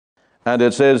And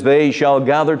it says, they shall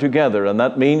gather together, and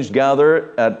that means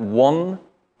gather at one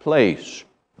place.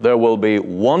 There will be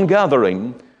one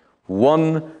gathering,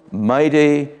 one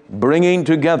mighty bringing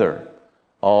together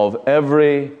of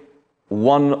every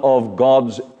one of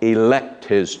God's elect,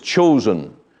 His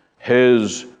chosen,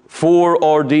 His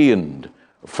foreordained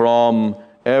from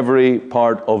every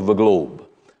part of the globe.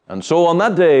 And so on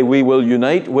that day we will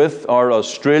unite with our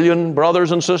Australian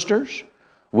brothers and sisters,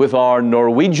 with our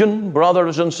Norwegian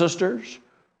brothers and sisters,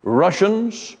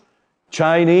 Russians,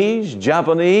 Chinese,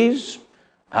 Japanese,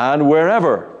 and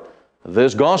wherever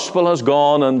this gospel has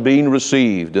gone and been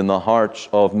received in the hearts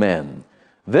of men.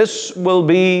 This will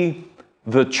be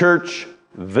the church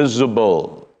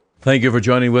visible. Thank you for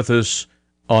joining with us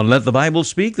on Let the Bible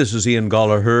Speak. This is Ian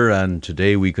Gallagher, and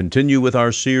today we continue with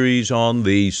our series on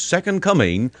the second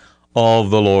coming of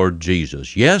the Lord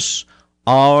Jesus. Yes,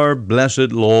 our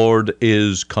blessed Lord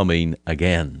is coming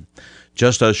again.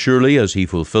 Just as surely as He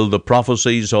fulfilled the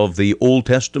prophecies of the Old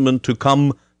Testament to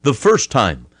come the first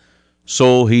time,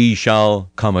 so He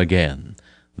shall come again.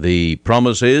 The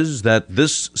promise is that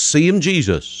this same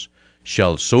Jesus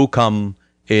shall so come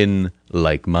in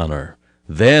like manner.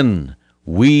 Then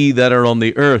we that are on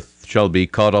the earth shall be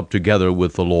caught up together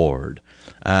with the Lord.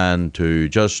 And to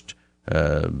just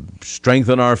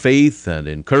strengthen our faith and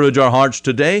encourage our hearts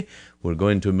today, we're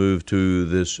going to move to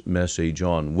this message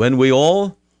on when we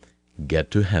all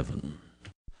get to heaven.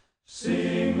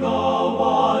 Sing the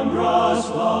wondrous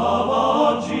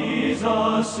love of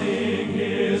Jesus, sing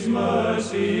His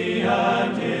mercy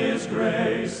and His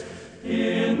grace.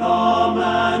 In the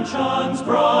mansions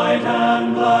bright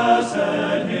and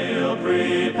blessed, He'll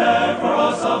prepare for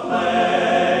us a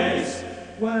place.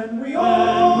 When we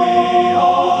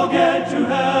all get to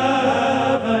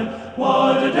heaven,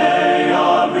 what a day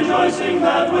of rejoicing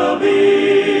that will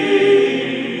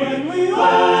be. When we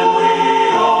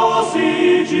all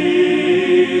see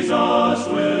Jesus,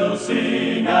 we'll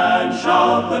sing and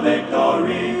shout the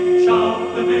victory,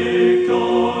 shout the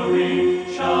victory,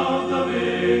 shout the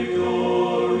victory.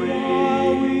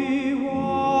 While we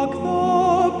walk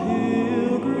the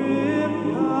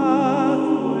pilgrim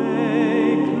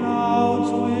pathway,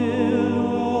 clouds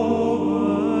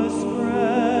will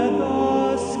overspread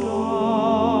the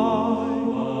sky.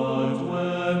 But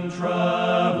when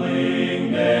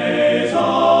traveling days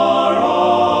are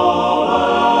over,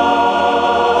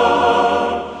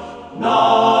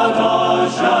 not a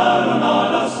shadow,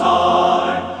 not a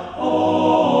sigh,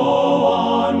 oh,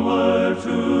 onward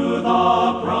to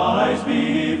the prize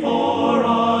before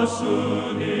us.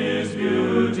 Soon His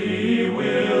beauty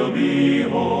will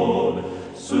behold.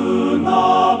 Soon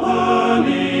the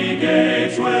pearly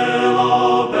gates will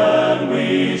open.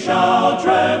 We shall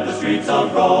tread the streets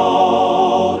of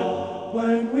gold.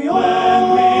 When we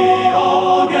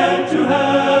all get to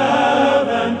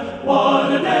heaven,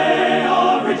 what a day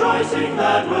of rejoicing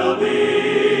that will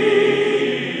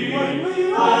be. When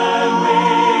we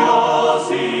all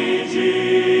see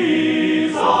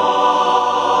Jesus,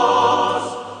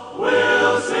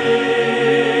 we'll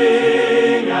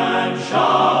sing and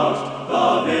shout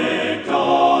the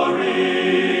victory.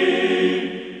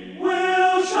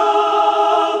 We'll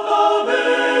shout the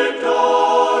victory.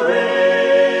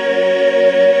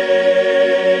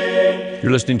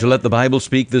 You're listening to Let the Bible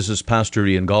Speak. This is Pastor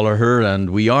Ian Gallagher,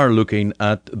 and we are looking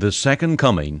at the second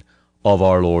coming of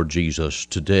our Lord Jesus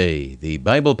today. The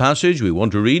Bible passage we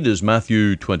want to read is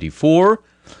Matthew 24.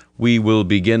 We will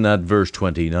begin at verse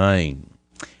 29.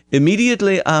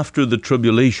 Immediately after the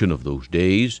tribulation of those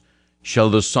days shall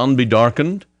the sun be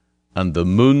darkened, and the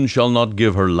moon shall not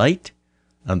give her light,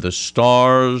 and the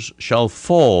stars shall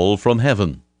fall from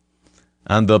heaven,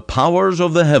 and the powers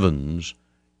of the heavens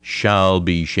shall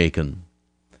be shaken.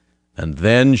 And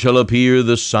then shall appear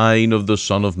the sign of the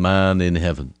Son of Man in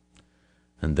heaven.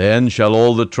 And then shall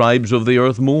all the tribes of the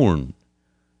earth mourn,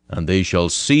 and they shall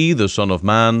see the Son of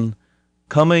Man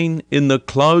coming in the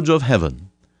clouds of heaven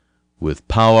with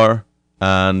power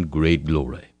and great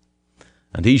glory.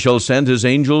 And He shall send His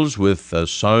angels with a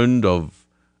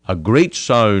great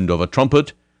sound of a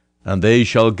trumpet, and they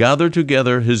shall gather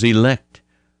together His elect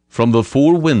from the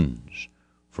four winds,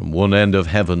 from one end of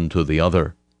heaven to the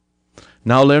other.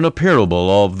 Now learn a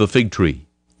parable of the fig tree.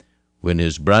 When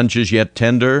his branch is yet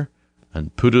tender,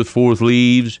 and putteth forth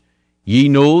leaves, ye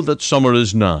know that summer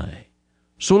is nigh.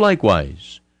 So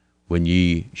likewise, when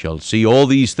ye shall see all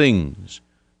these things,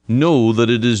 know that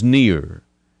it is near,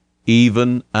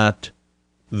 even at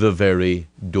the very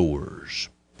doors.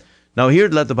 Now here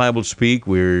at Let the Bible Speak,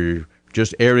 we're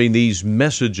just airing these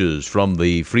messages from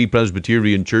the Free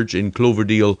Presbyterian Church in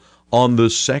Cloverdale on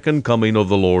the second coming of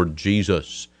the Lord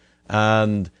Jesus.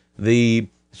 And the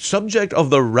subject of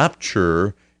the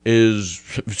rapture is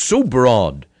so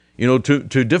broad. You know,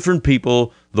 to different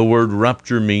people, the word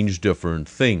rapture means different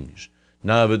things.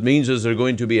 Now, if it means is there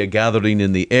going to be a gathering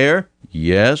in the air,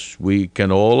 yes, we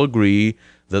can all agree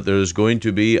that there is going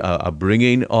to be a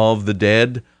bringing of the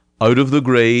dead out of the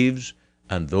graves,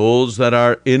 and those that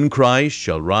are in Christ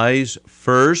shall rise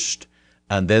first,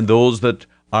 and then those that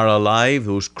are alive,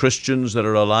 those Christians that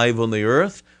are alive on the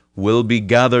earth, will be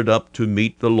gathered up to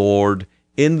meet the Lord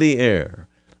in the air,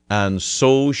 and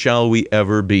so shall we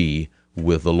ever be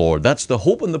with the Lord. That's the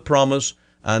hope and the promise,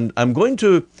 and I'm going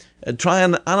to try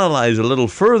and analyze a little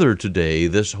further today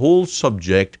this whole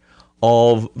subject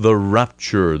of the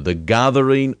rapture, the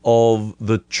gathering of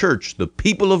the church, the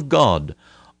people of God,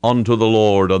 unto the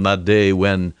Lord on that day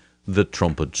when the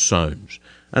trumpet sounds.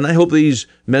 And I hope these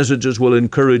messages will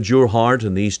encourage your heart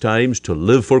in these times to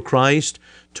live for Christ,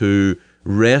 to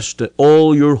rest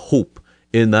all your hope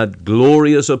in that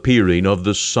glorious appearing of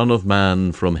the Son of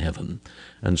Man from heaven.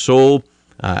 And so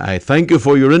I thank you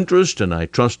for your interest, and I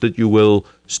trust that you will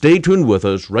stay tuned with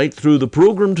us right through the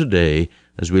program today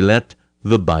as we let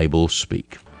the Bible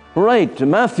speak. Right,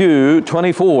 Matthew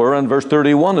 24 and verse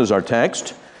 31 is our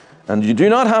text. And you do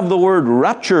not have the word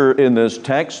rapture in this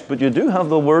text, but you do have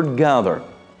the word gather.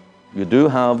 You do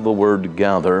have the word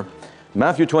gather.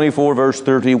 Matthew 24 verse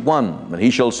 31. And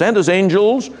he shall send his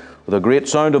angels with a great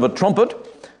sound of a trumpet,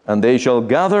 and they shall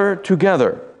gather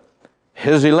together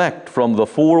his elect from the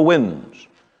four winds.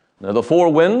 Now the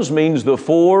four winds means the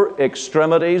four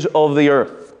extremities of the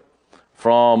earth.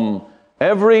 From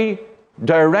every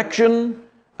direction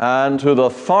and to the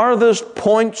farthest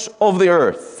points of the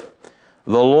earth,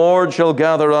 the Lord shall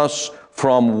gather us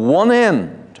from one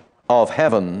end of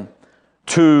heaven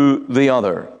to the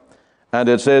other. And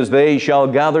it says they shall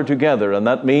gather together, and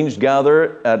that means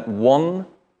gather at one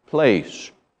place.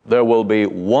 There will be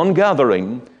one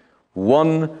gathering,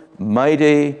 one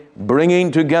mighty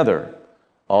bringing together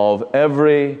of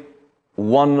every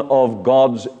one of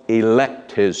God's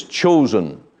elect, His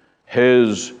chosen,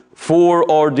 His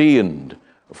foreordained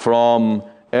from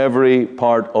every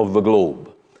part of the globe.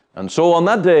 And so on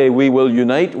that day we will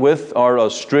unite with our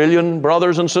Australian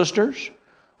brothers and sisters,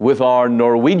 with our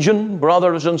Norwegian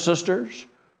brothers and sisters,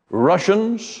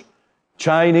 Russians,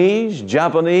 Chinese,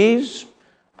 Japanese,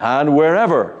 and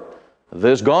wherever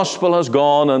this gospel has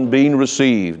gone and been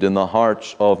received in the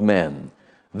hearts of men.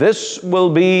 This will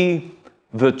be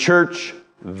the church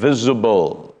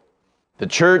visible. The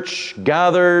church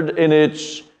gathered in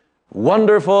its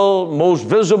wonderful, most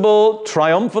visible,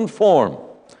 triumphant form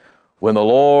when the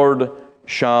Lord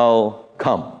shall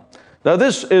come. Now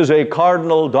this is a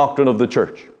cardinal doctrine of the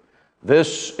church.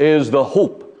 This is the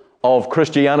hope of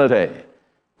Christianity.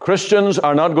 Christians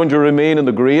are not going to remain in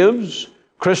the graves.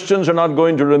 Christians are not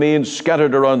going to remain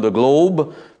scattered around the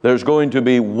globe. There's going to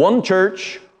be one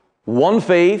church, one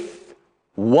faith,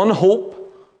 one hope,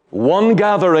 one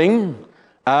gathering,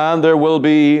 and there will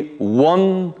be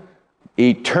one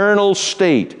eternal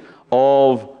state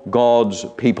of God's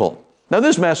people. Now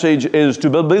this message is to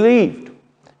be believed,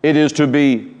 it is to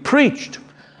be preached,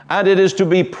 and it is to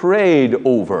be prayed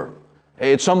over.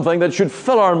 It's something that should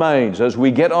fill our minds as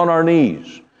we get on our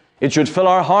knees. It should fill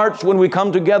our hearts when we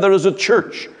come together as a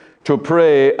church to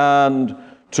pray and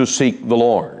to seek the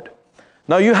Lord.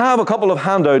 Now you have a couple of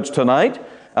handouts tonight.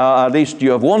 At least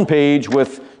you have one page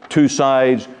with two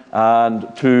sides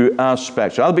and two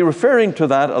aspects. I'll be referring to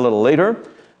that a little later.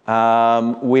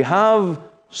 We have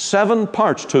 7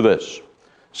 parts to this.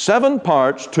 7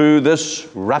 parts to this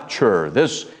rapture,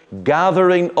 this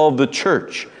gathering of the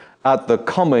church at the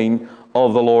coming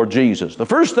of the Lord Jesus. The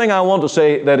first thing I want to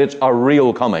say that it's a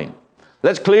real coming.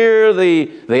 Let's clear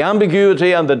the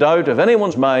ambiguity and the doubt of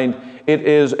anyone's mind. It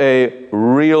is a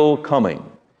real coming.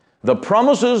 The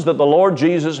promises that the Lord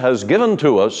Jesus has given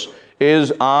to us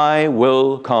is, I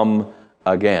will come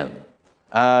again.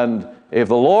 And if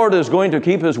the Lord is going to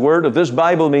keep His word, if this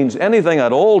Bible means anything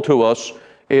at all to us,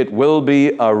 it will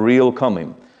be a real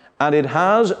coming. And it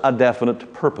has a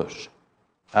definite purpose.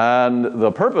 And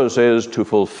the purpose is to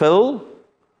fulfill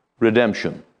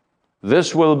redemption.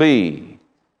 This will be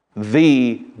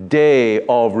the day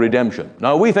of redemption.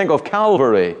 Now we think of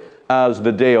Calvary as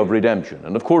the day of redemption.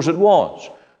 And of course it was.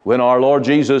 When our Lord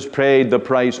Jesus paid the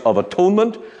price of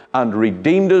atonement and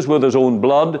redeemed us with His own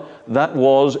blood, that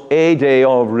was a day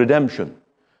of redemption.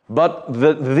 But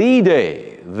the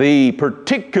day, the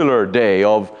particular day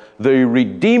of the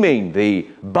redeeming, the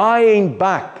buying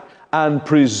back and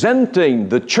presenting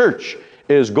the church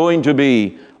is going to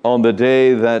be on the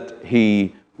day that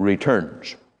He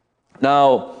returns.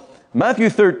 Now, Matthew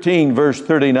 13, verse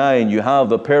 39, you have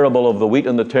the parable of the wheat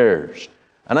and the tares.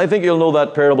 And I think you'll know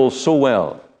that parable so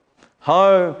well.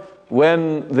 How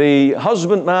when the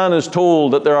husbandman is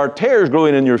told that there are tares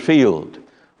growing in your field,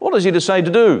 what does he decide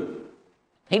to do?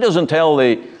 He doesn't tell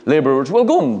the laborers, well,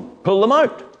 go and pull them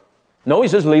out. No, he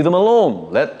says, leave them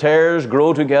alone. Let tares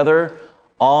grow together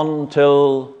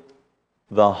until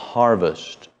the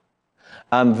harvest.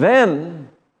 And then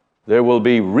there will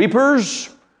be reapers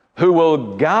who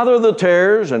will gather the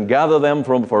tares and gather them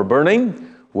for burning,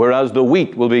 whereas the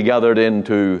wheat will be gathered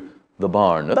into the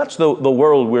barn. Now, that's the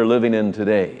world we're living in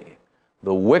today.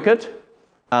 The wicked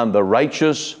and the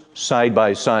righteous side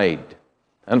by side.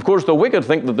 And of course, the wicked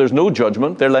think that there's no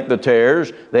judgment. They're like the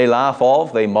tares. They laugh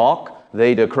off, they mock,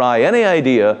 they decry any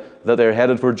idea that they're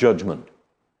headed for judgment.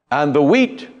 And the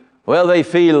wheat, well, they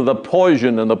feel the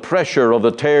poison and the pressure of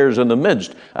the tares in the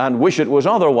midst and wish it was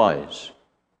otherwise.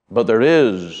 But there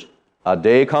is a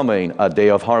day coming, a day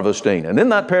of harvesting. And in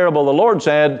that parable, the Lord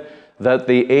said that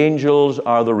the angels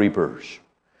are the reapers.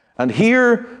 And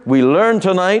here we learn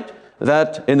tonight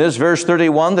that in this verse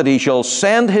 31, that he shall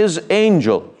send his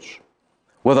angels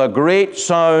with a great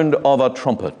sound of a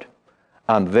trumpet,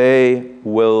 and they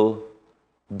will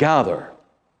gather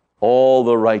all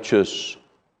the righteous,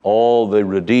 all the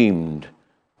redeemed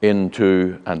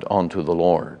into and unto the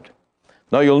Lord.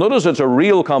 Now you'll notice it's a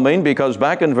real coming, because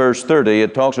back in verse 30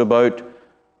 it talks about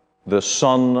the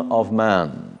Son of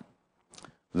Man.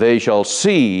 They shall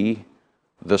see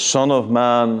the Son of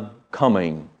Man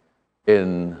coming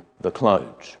in the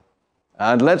clouds.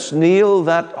 And let's nail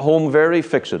that home very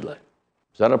fixedly.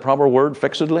 Is that a proper word,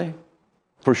 fixedly?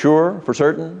 For sure, for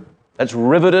certain. Let's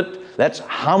rivet it. Let's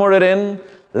hammer it in.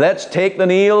 Let's take the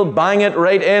nail, bang it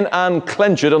right in, and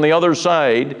clench it on the other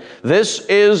side. This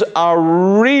is a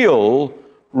real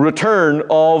return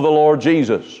of the Lord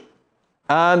Jesus.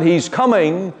 And he's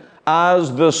coming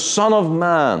as the Son of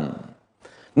Man.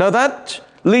 Now that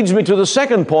leads me to the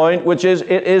second point, which is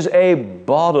it is a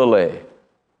bodily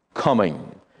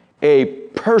coming. A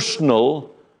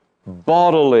personal,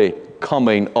 bodily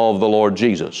coming of the Lord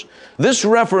Jesus. This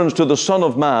reference to the Son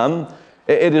of Man,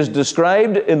 it is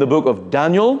described in the book of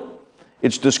Daniel.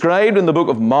 It's described in the book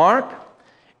of Mark.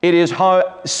 It is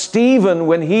how Stephen,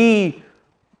 when he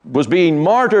was being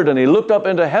martyred and he looked up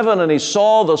into heaven and he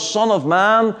saw the Son of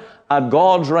Man at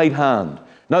God's right hand.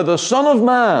 Now the Son of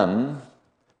Man,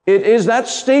 it is that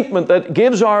statement that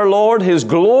gives our Lord his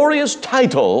glorious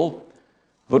title,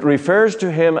 but refers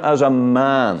to him as a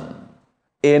man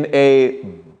in a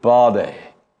body.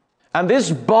 And this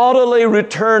bodily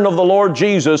return of the Lord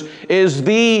Jesus is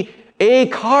a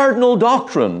cardinal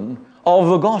doctrine of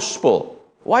the gospel.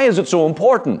 Why is it so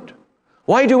important?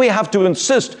 Why do we have to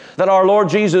insist that our Lord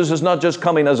Jesus is not just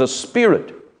coming as a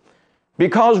spirit?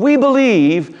 Because we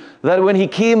believe that when he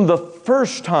came the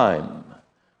first time,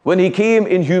 when he came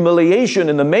in humiliation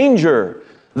in the manger,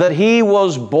 that he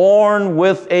was born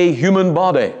with a human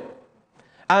body.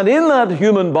 And in that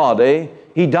human body,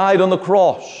 he died on the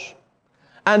cross.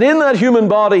 And in that human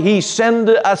body, he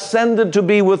ascended to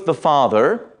be with the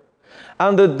Father.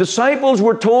 And the disciples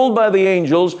were told by the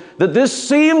angels that this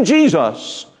same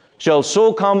Jesus shall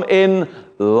so come in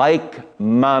like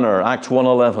manner, Acts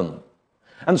 1:11.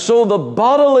 And so the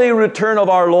bodily return of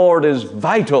our Lord is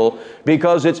vital,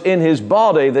 because it's in his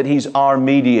body that he's our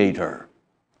mediator.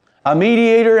 A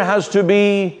mediator has to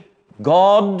be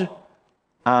God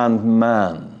and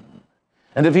man.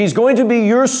 And if he's going to be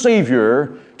your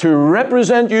Savior, to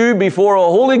represent you before a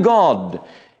holy God,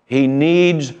 he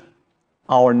needs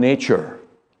our nature.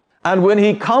 And when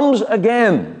he comes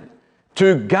again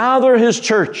to gather his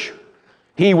church,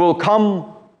 he will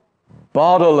come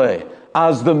bodily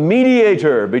as the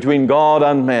mediator between God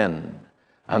and men.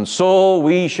 And so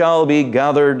we shall be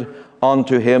gathered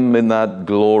unto him in that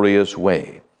glorious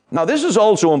way. Now this is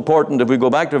also important if we go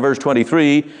back to verse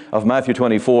 23 of Matthew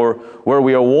 24, where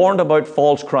we are warned about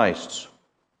false Christs.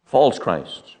 False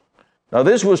Christs. Now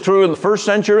this was true in the first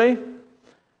century,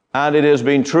 and it has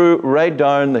been true right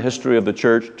down the history of the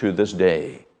church to this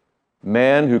day.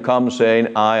 Men who come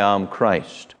saying, I am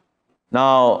Christ.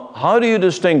 Now, how do you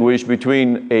distinguish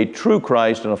between a true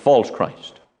Christ and a false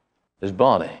Christ? His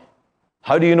body.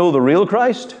 How do you know the real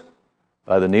Christ?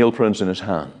 By the nail prints in his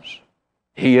hands.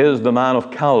 He is the man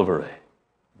of Calvary,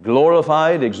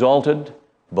 glorified, exalted,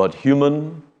 but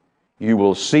human. You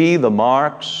will see the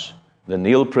marks, the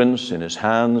nail prints in his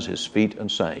hands, his feet, and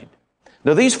side.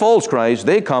 Now these false Christs,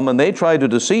 they come and they try to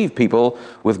deceive people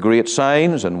with great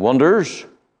signs and wonders,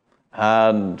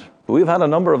 and we've had a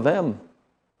number of them.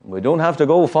 We don't have to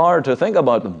go far to think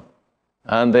about them.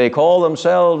 And they call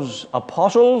themselves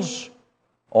apostles,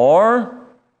 or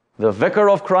the vicar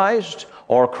of Christ,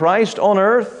 or Christ on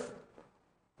earth,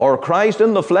 or Christ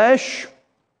in the flesh.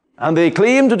 and they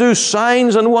claim to do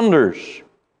signs and wonders.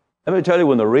 Let me tell you,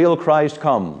 when the real Christ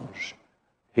comes,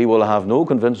 he will have no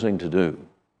convincing to do,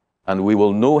 and we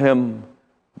will know him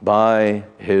by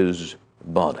his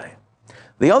body.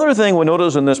 The other thing we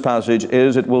notice in this passage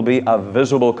is it will be a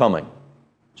visible coming.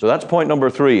 So that's point number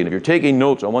 3. And if you're taking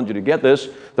notes, I want you to get this.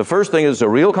 The first thing is a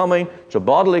real coming, it's a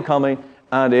bodily coming,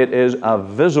 and it is a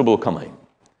visible coming.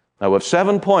 Now, we have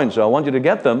 7 points, so I want you to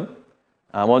get them.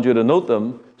 I want you to note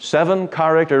them. 7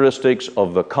 characteristics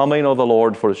of the coming of the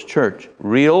Lord for his church.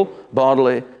 Real,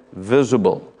 bodily,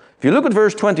 visible. If you look at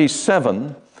verse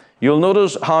 27, you'll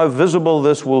notice how visible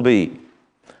this will be.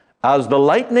 As the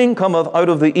lightning cometh out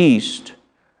of the east,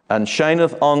 and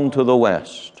shineth unto the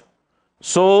west,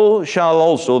 so shall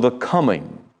also the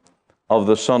coming of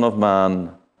the Son of Man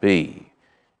be.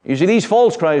 You see, these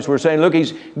false Christs were saying, look,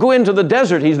 go into the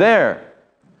desert, he's there.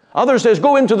 Others says,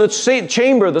 go into the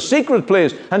chamber, the secret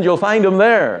place, and you'll find him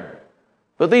there.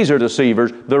 But these are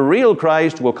deceivers. The real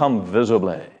Christ will come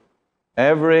visibly.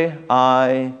 Every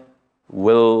eye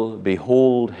will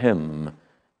behold him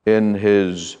in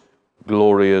his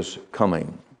glorious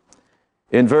coming.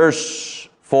 In verse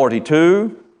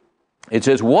 42, it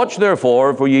says, watch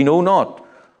therefore, for ye know not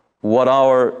what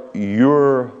hour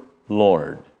your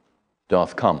Lord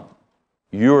doth come.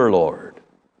 Your Lord.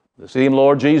 The same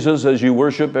Lord Jesus as you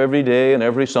worship every day and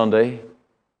every Sunday,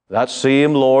 that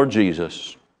same Lord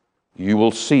Jesus, you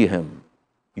will see him,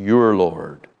 your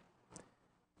Lord.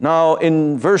 Now,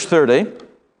 in verse 30,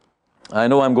 I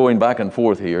know I'm going back and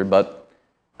forth here, but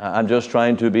I'm just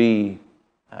trying to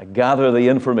gather the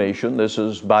information. This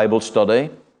is Bible study.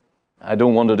 I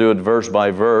don't want to do it verse by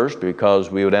verse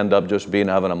because we would end up just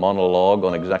having a monologue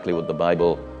on exactly what the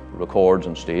Bible records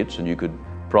and states, and you could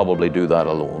probably do that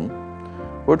alone.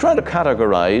 We're trying to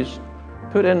categorize,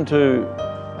 put into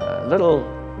little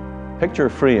picture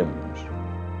frames,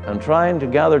 and trying to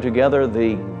gather together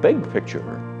the big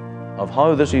picture of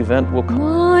how this event will come.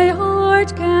 My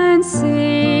heart can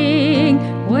sing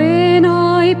when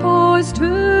I pause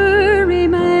to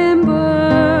remember.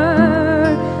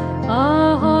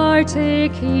 A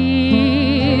heartache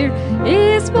here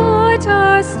is but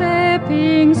a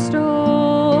stepping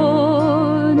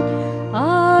stone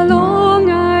along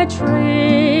a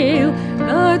trail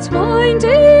that's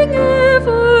winding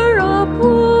ever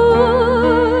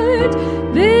upward.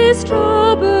 This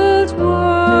troubled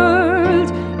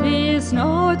world is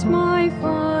not my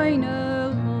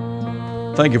final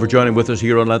home. Thank you for joining with us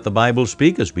here on Let the Bible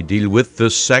Speak as we deal with the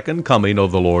second coming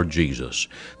of the Lord Jesus.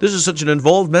 This is such an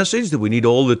involved message that we need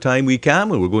all the time we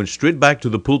can, and we're going straight back to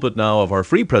the pulpit now of our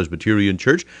Free Presbyterian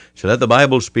Church to let the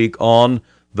Bible speak on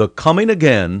the coming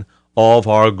again of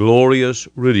our glorious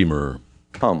Redeemer.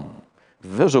 Come,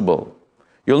 visible.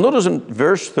 You'll notice in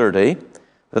verse 30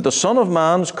 that the Son of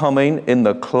Man's coming in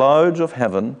the clouds of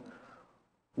heaven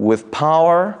with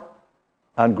power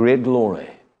and great glory.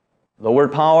 The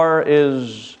word power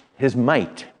is his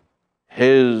might,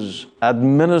 his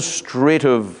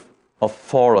administrative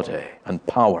authority and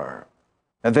power.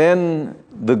 And then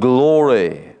the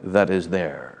glory that is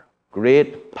there.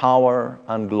 Great power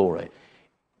and glory.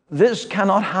 This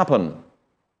cannot happen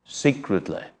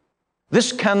secretly.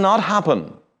 This cannot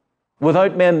happen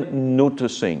without men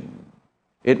noticing.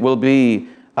 It will be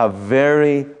a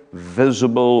very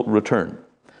visible return.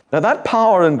 Now that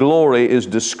power and glory is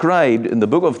described in the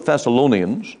book of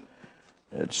Thessalonians,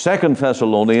 2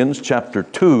 Thessalonians chapter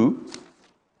 2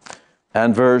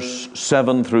 and verse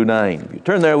 7 through 9. If you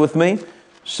turn there with me,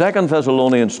 2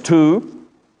 Thessalonians 2,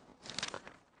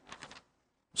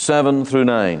 7 through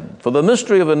 9. For the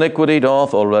mystery of iniquity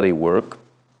doth already work.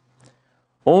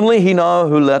 Only he now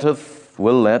who letteth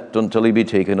will let until he be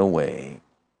taken away.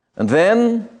 And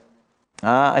then,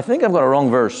 I think I've got a wrong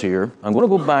verse here. I'm going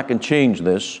to go back and change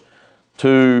this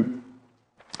to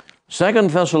 2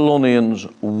 Thessalonians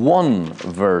 1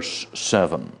 verse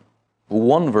 7.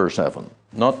 1 verse 7.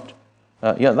 Not,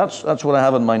 that's what I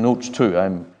have in my notes too.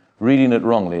 I'm reading it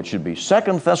wrongly. It should be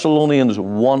 2 Thessalonians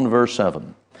 1 verse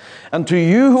 7. And to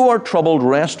you who are troubled,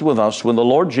 rest with us when the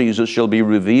Lord Jesus shall be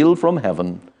revealed from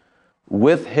heaven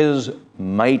with his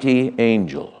mighty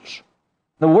angels.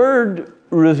 The word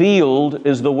revealed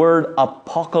is the word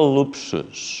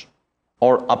apocalypsis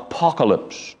or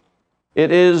apocalypse.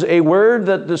 It is a word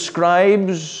that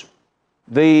describes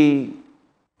the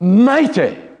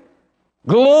mighty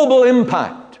global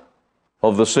impact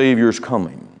of the Savior's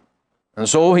coming. And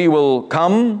so he will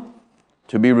come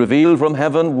to be revealed from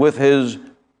heaven with his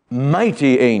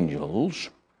mighty angels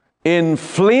in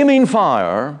flaming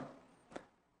fire,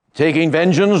 taking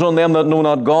vengeance on them that know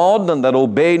not God and that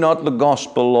obey not the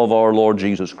gospel of our Lord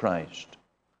Jesus Christ.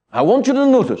 I want you to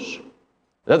notice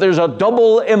that there's a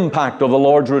double impact of the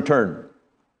Lord's return.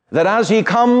 That as He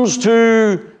comes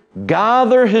to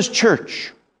gather His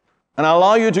church, and I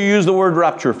allow you to use the word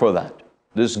rapture for that,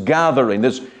 this gathering,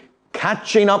 this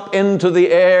catching up into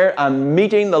the air and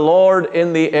meeting the Lord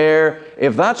in the air.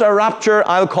 If that's a rapture,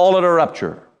 I'll call it a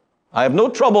rapture. I have no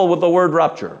trouble with the word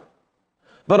rapture.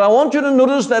 But I want you to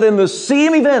notice that in the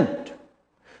same event,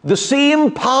 the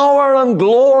same power and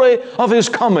glory of His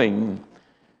coming,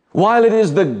 while it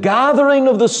is the gathering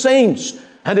of the saints,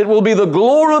 and it will be the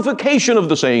glorification of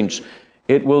the saints,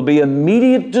 it will be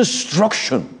immediate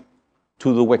destruction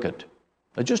to the wicked.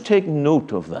 Now just take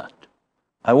note of that.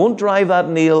 I won't drive that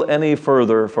nail any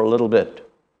further for a little bit.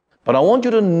 But I want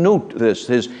you to note this.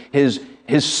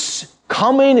 His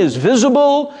coming is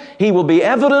visible. He will be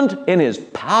evident in His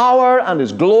power and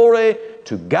His glory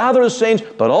to gather His saints,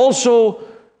 but also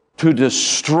to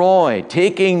destroy,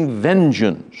 taking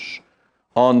vengeance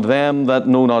on them that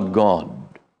know not God,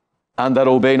 and that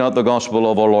obey not the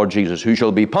gospel of our Lord Jesus, who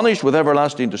shall be punished with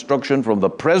everlasting destruction from the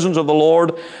presence of the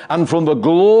Lord and from the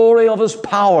glory of His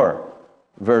power.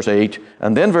 Verse 8,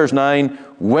 and then verse 9,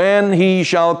 when He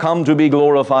shall come to be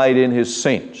glorified in His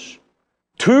saints.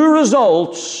 Two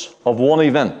results of one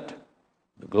event: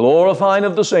 the glorifying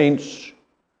of the saints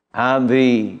and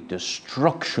the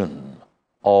destruction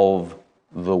of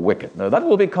the wicked. Now that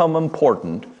will become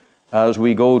important as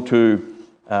we go to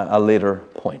a later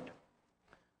point.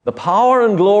 The power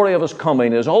and glory of His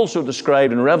coming is also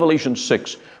described in Revelation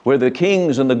 6, where the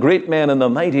kings and the great men and the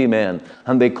mighty men,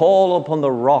 and they call upon the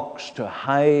rocks to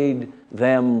hide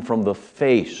them from the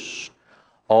face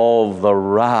of the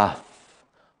wrath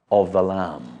of the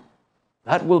Lamb.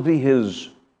 That will be His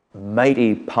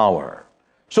mighty power.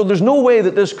 So there's no way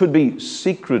that this could be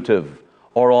secretive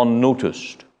or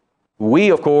unnoticed. We,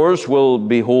 of course, will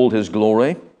behold His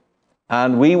glory,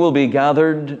 and we will be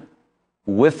gathered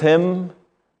with Him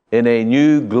in a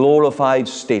new glorified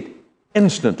state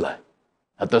instantly.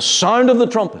 At the sound of the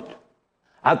trumpet,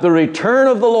 at the return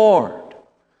of the Lord,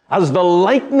 as the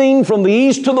lightning from the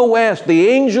east to the west, the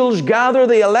angels gather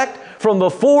the elect from the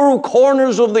four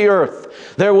corners of the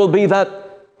earth, there will be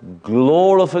that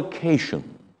glorification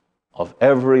of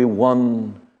every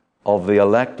one of the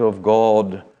elect of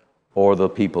God or the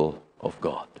people of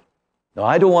God. Now,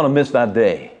 I don't want to miss that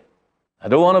day. I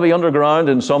don't want to be underground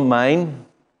in some mine.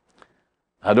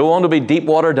 I don't want to be deep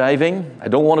water diving. I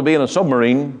don't want to be in a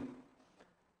submarine.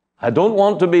 I don't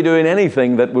want to be doing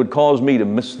anything that would cause me to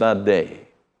miss that day.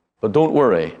 But don't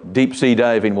worry, deep sea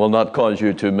diving will not cause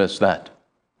you to miss that.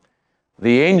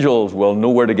 The angels will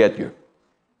know where to get you.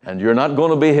 And you're not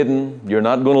going to be hidden. You're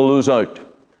not going to lose out.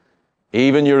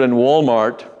 Even you're in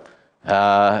Walmart,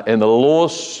 in the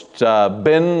lowest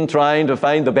bin trying to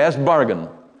find the best bargain,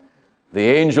 the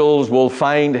angels will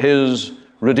find His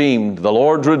redeemed, the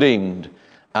Lord's redeemed,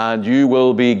 and you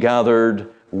will be gathered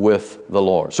with the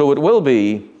Lord. So it will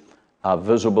be a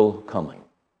visible coming.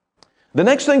 The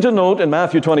next thing to note in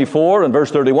Matthew 24 and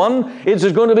verse 31 is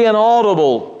there's going to be an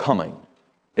audible coming.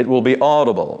 It will be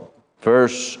audible.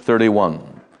 Verse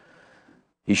 31.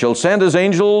 He shall send His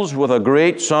angels with a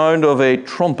great sound of a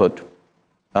trumpet,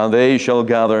 and they shall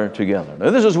gather together. Now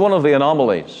this is one of the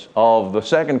anomalies of the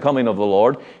second coming of the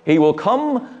Lord. He will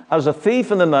come as a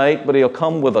thief in the night, but He'll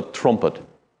come with a trumpet,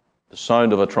 the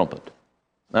sound of a trumpet.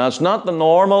 Now it's not the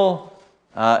normal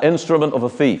instrument of a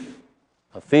thief.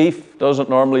 A thief doesn't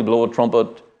normally blow a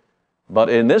trumpet, but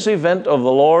in this event of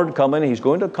the Lord coming, He's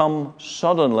going to come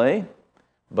suddenly,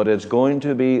 but it's going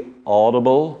to be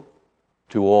audible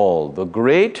to all. The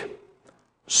great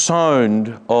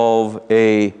sound of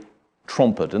a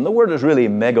trumpet. And the word is really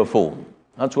megaphone.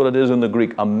 That's what it is in the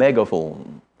Greek, a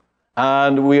megaphone.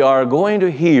 And we are going to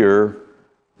hear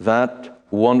that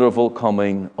wonderful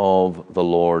coming of the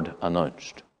Lord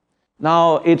announced.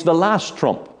 Now, it's the last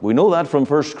trump. We know that from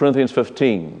 1 Corinthians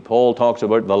 15. Paul talks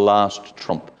about the last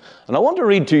trump. And I want to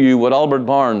read to you what Albert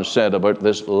Barnes said about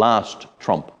this last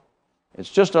trump.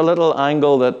 It's just a little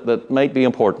angle that might be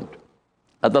important.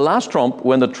 At the last trump,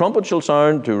 when the trumpet shall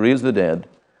sound to raise the dead,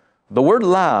 the word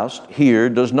last here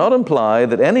does not imply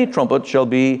that any trumpet shall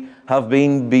have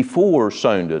been before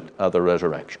sounded at the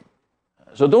resurrection.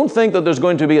 So don't think that there's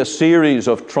going to be a series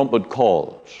of trumpet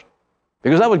calls,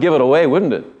 because that would give it away,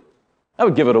 wouldn't it? That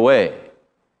would give it away.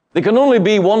 There can only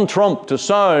be one trump to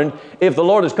sound if the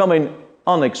Lord is coming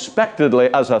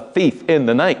unexpectedly as a thief in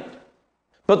the night.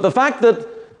 But the fact that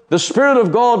the Spirit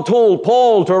of God told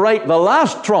Paul to write the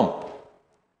last trump,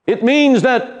 it means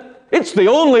that it's the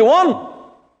only one.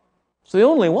 It's the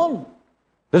only one.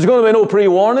 There's going to be no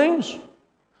pre-warnings.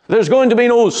 There's going to be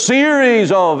no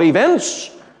series of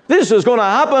events. This is going to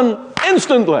happen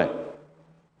instantly.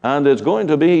 And it's going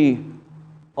to be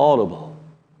audible.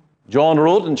 John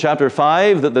wrote in chapter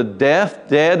 5 that the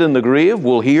dead in the grave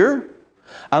will hear,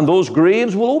 and those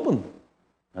graves will open.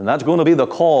 And that's going to be the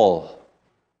call.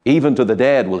 Even to the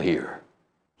dead will hear.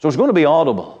 So it's going to be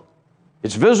audible.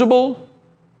 It's visible.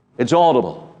 It's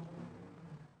audible.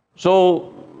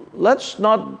 So let's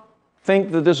not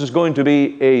think that this is going to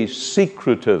be a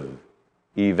secretive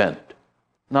event.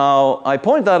 Now, I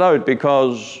point that out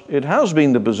because it has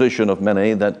been the position of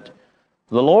many that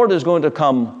the Lord is going to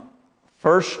come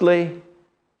firstly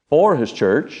for His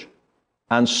church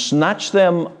and snatch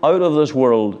them out of this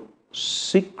world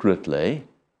secretly,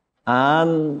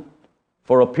 and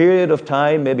for a period of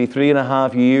time, maybe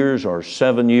 3.5 years or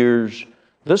 7 years,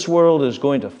 this world is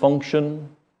going to function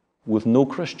with no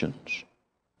Christians.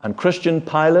 And Christian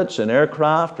pilots in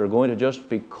aircraft are going to just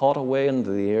be caught away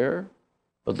into the air.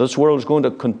 But this world is going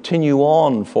to continue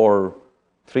on for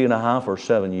 3.5 or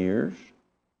 7 years.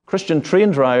 Christian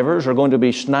train drivers are going to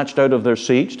be snatched out of their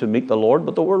seats to meet the Lord,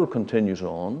 but the world continues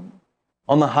on.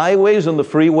 On the highways and the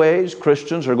freeways,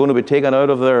 Christians are going to be taken out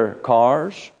of their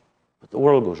cars, but the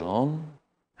world goes on.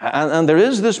 And there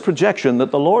is this projection that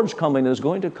the Lord's coming is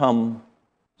going to come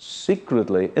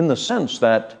secretly, in the sense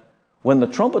that when the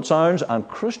trumpet sounds and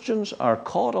Christians are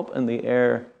caught up in the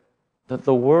air, that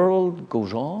the world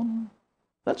goes on.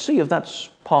 Let's see if that's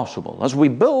possible as we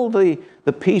build the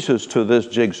pieces to this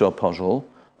jigsaw puzzle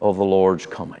of the Lord's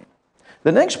coming.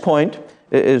 The next point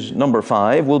is number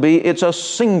 5, will be it's a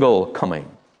single coming.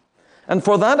 And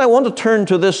for that I want to turn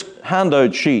to this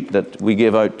handout sheet that we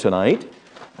gave out tonight.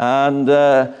 And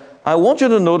I want you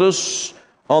to notice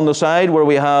on the side where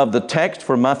we have the text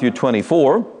for Matthew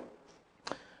 24.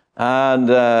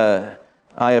 And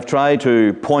I have tried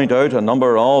to point out a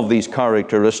number of these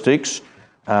characteristics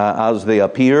as they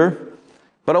appear.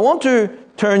 But I want to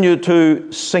turn you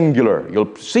to singular.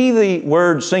 You'll see the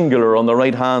word singular on the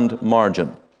right-hand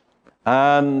margin.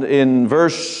 And in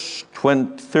verse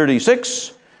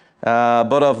 36,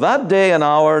 but of that day and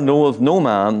hour knoweth no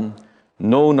man,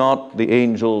 no, not the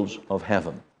angels of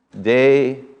heaven.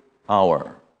 Day,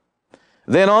 hour.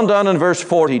 Then on down in verse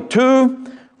 42,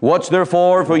 watch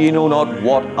therefore, for ye know not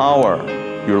what hour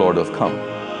your Lord doth come.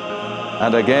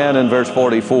 And again in verse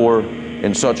 44,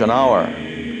 in such an hour.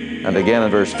 And again in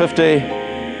verse 50,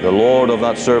 the Lord of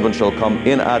that servant shall come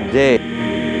in a day.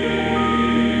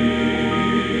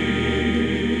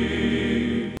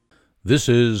 This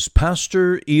is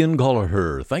Pastor Ian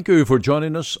Gollaher. Thank you for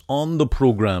joining us on the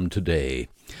program today.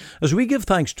 As we give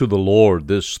thanks to the Lord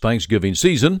this Thanksgiving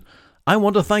season, I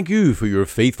want to thank you for your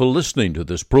faithful listening to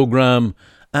this program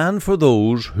and for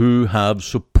those who have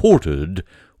supported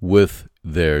with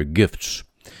their gifts.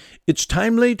 It's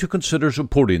timely to consider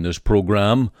supporting this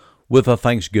program with a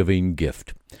Thanksgiving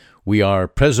gift. We are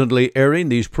presently airing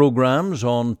these programs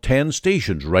on 10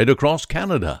 stations right across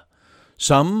Canada.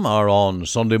 Some are on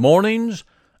Sunday mornings,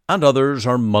 and others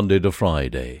are Monday to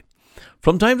Friday.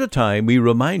 From time to time, we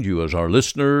remind you as our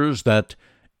listeners that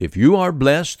if you are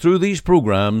blessed through these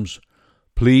programs,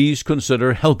 please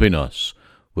consider helping us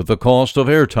with the cost of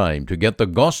airtime to get the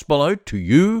gospel out to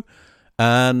you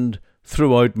and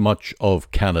throughout much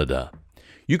of Canada.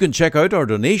 You can check out our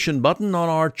donation button on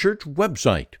our church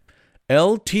website,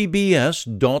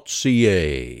 ltbs.ca.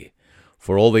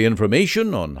 For all the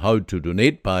information on how to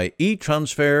donate by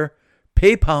e-transfer,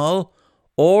 PayPal,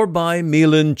 or by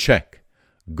mail-in check,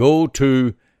 go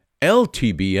to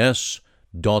ltbs.ca.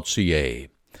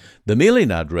 The mailing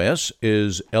address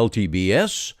is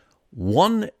LTBS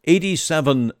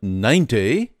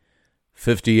 18790,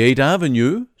 58th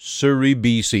Avenue, Surrey,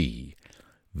 BC,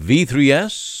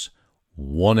 V3S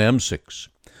 1M6.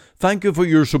 Thank you for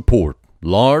your support,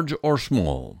 large or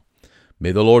small.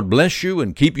 May the Lord bless you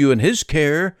and keep you in His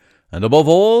care, and above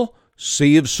all,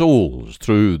 save souls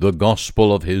through the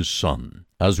gospel of His Son,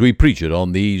 as we preach it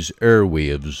on these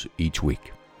airwaves each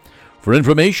week. For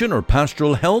information or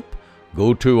pastoral help,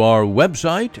 go to our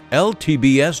website,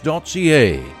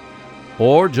 ltbs.ca,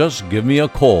 or just give me a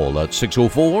call at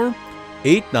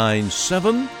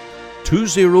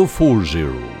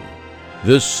 604-897-2040.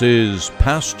 This is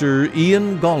Pastor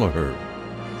Ian Gollaher.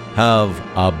 Have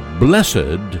a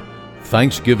blessed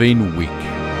Thanksgiving week.